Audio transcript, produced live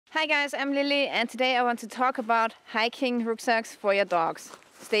Hi guys, I'm Lilly and today I want to talk about hiking rucksacks for your dogs.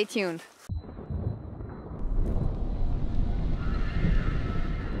 Stay tuned.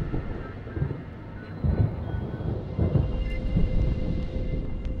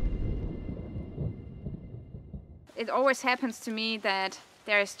 It always happens to me that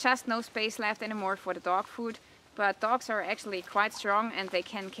there is just no space left anymore for the dog food, but dogs are actually quite strong and they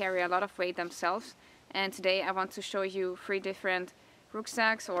can carry a lot of weight themselves. And today I want to show you 3 different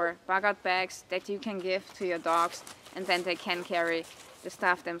rucksacks or bug-out bags that you can give to your dogs and then they can carry the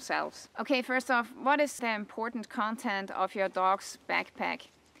stuff themselves. Okay, first off, what is the important content of your dog's backpack?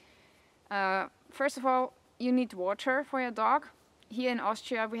 First of all, you need water for your dog. Here in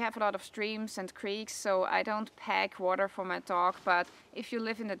Austria we have a lot of streams and creeks, so I don't pack water for my dog, but if you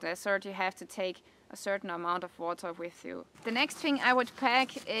live in the desert you have to take a certain amount of water with you. The next thing I would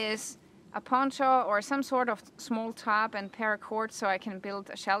pack is a poncho or some sort of small top and paracord so I can build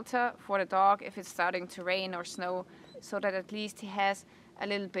a shelter for the dog if it's starting to rain or snow, so that at least he has a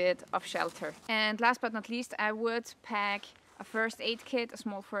little bit of shelter. And last but not least, I would pack a first aid kit. A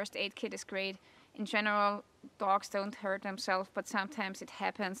small first aid kit is great. In general, dogs don't hurt themselves, but sometimes it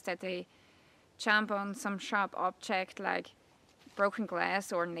happens that they jump on some sharp object like broken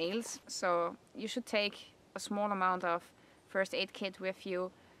glass or nails. So you should take a small amount of first aid kit with you,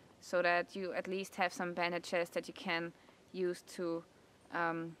 so that you at least have some bandages that you can use to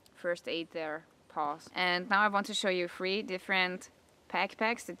first aid their paws. And now I want to show you 3 different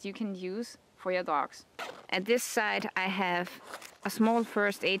backpacks that you can use for your dogs. At this side I have a small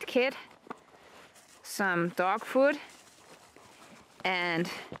first aid kit, some dog food and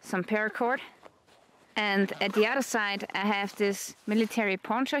some paracord. And at the other side I have this military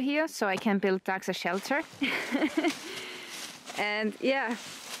poncho here, so I can build dogs a shelter. And yeah,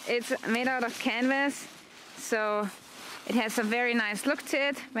 it's made out of canvas, so it has a very nice look to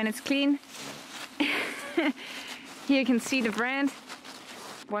it when it's clean. Here you can see the brand,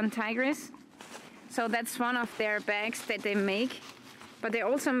 Onetigris. So that's one of their bags that they make. But they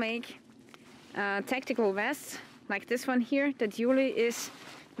also make tactical vests, like this one here that Julie is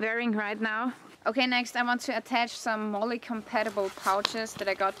wearing right now. Okay, next I want to attach some Molly compatible pouches that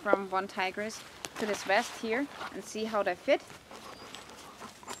I got from Onetigris to this vest here and see how they fit.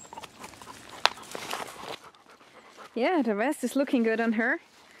 Yeah, the vest is looking good on her.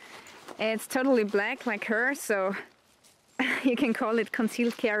 It's totally black like her, so you can call it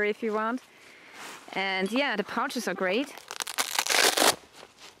concealed carry if you want. And yeah, the pouches are great.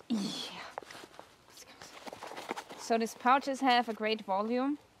 Yeah. So these pouches have a great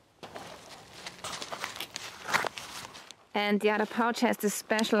volume. And the other pouch has this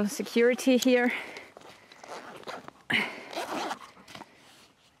special security here.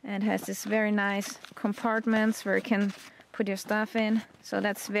 And has this very nice compartments where you can put your stuff in, so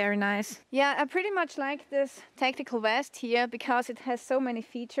that's very nice. Yeah, I pretty much like this tactical vest here because it has so many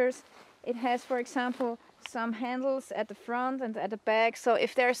features. It has, for example, some handles at the front and at the back, so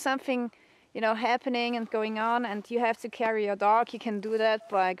if there's something, you know, happening and going on and you have to carry your dog, you can do that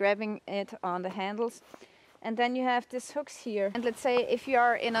by grabbing it on the handles. And then you have these hooks here, and let's say if you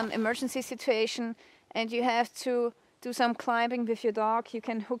are in an emergency situation and you have to do some climbing with your dog, you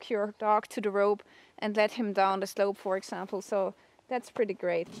can hook your dog to the rope and let him down the slope, for example. So that's pretty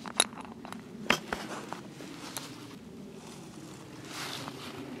great.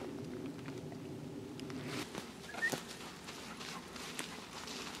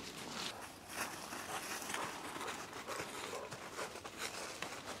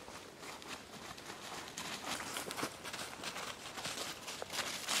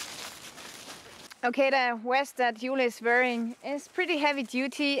 Okay, the vest that Julie is wearing is pretty heavy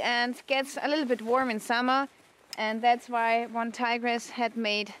duty and gets a little bit warm in summer, and that's why Onetigris had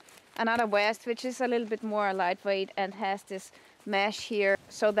made another vest which is a little bit more lightweight and has this mesh here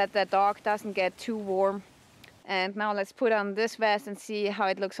so that the dog doesn't get too warm. And now let's put on this vest and see how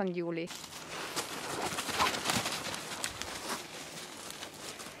it looks on Julie.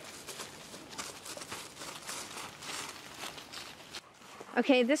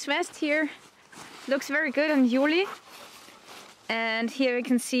 Okay, this vest here looks very good on Julie, and here we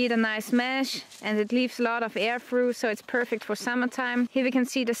can see the nice mesh and it leaves a lot of air through, so it's perfect for summertime. Here we can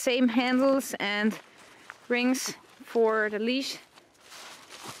see the same handles and rings for the leash.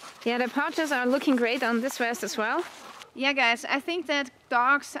 Yeah, the pouches are looking great on this vest as well. Yeah guys, I think that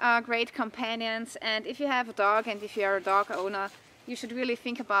dogs are great companions, and if you have a dog and if you're a dog owner, you should really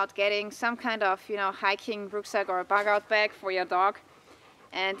think about getting some kind of, you know, hiking rucksack or a bug-out bag for your dog.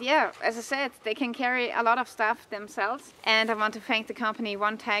 And yeah, as I said, they can carry a lot of stuff themselves. And I want to thank the company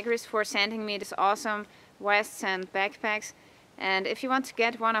Onetigris for sending me this awesome vests and backpacks. And if you want to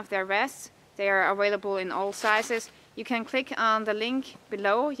get one of their vests, they are available in all sizes. You can click on the link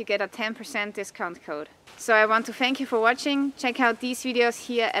below, you get a 10% discount code. So I want to thank you for watching. Check out these videos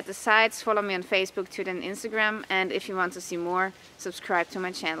here at the sites, follow me on Facebook, Twitter and Instagram, and if you want to see more, subscribe to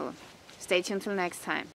my channel. Stay tuned till next time.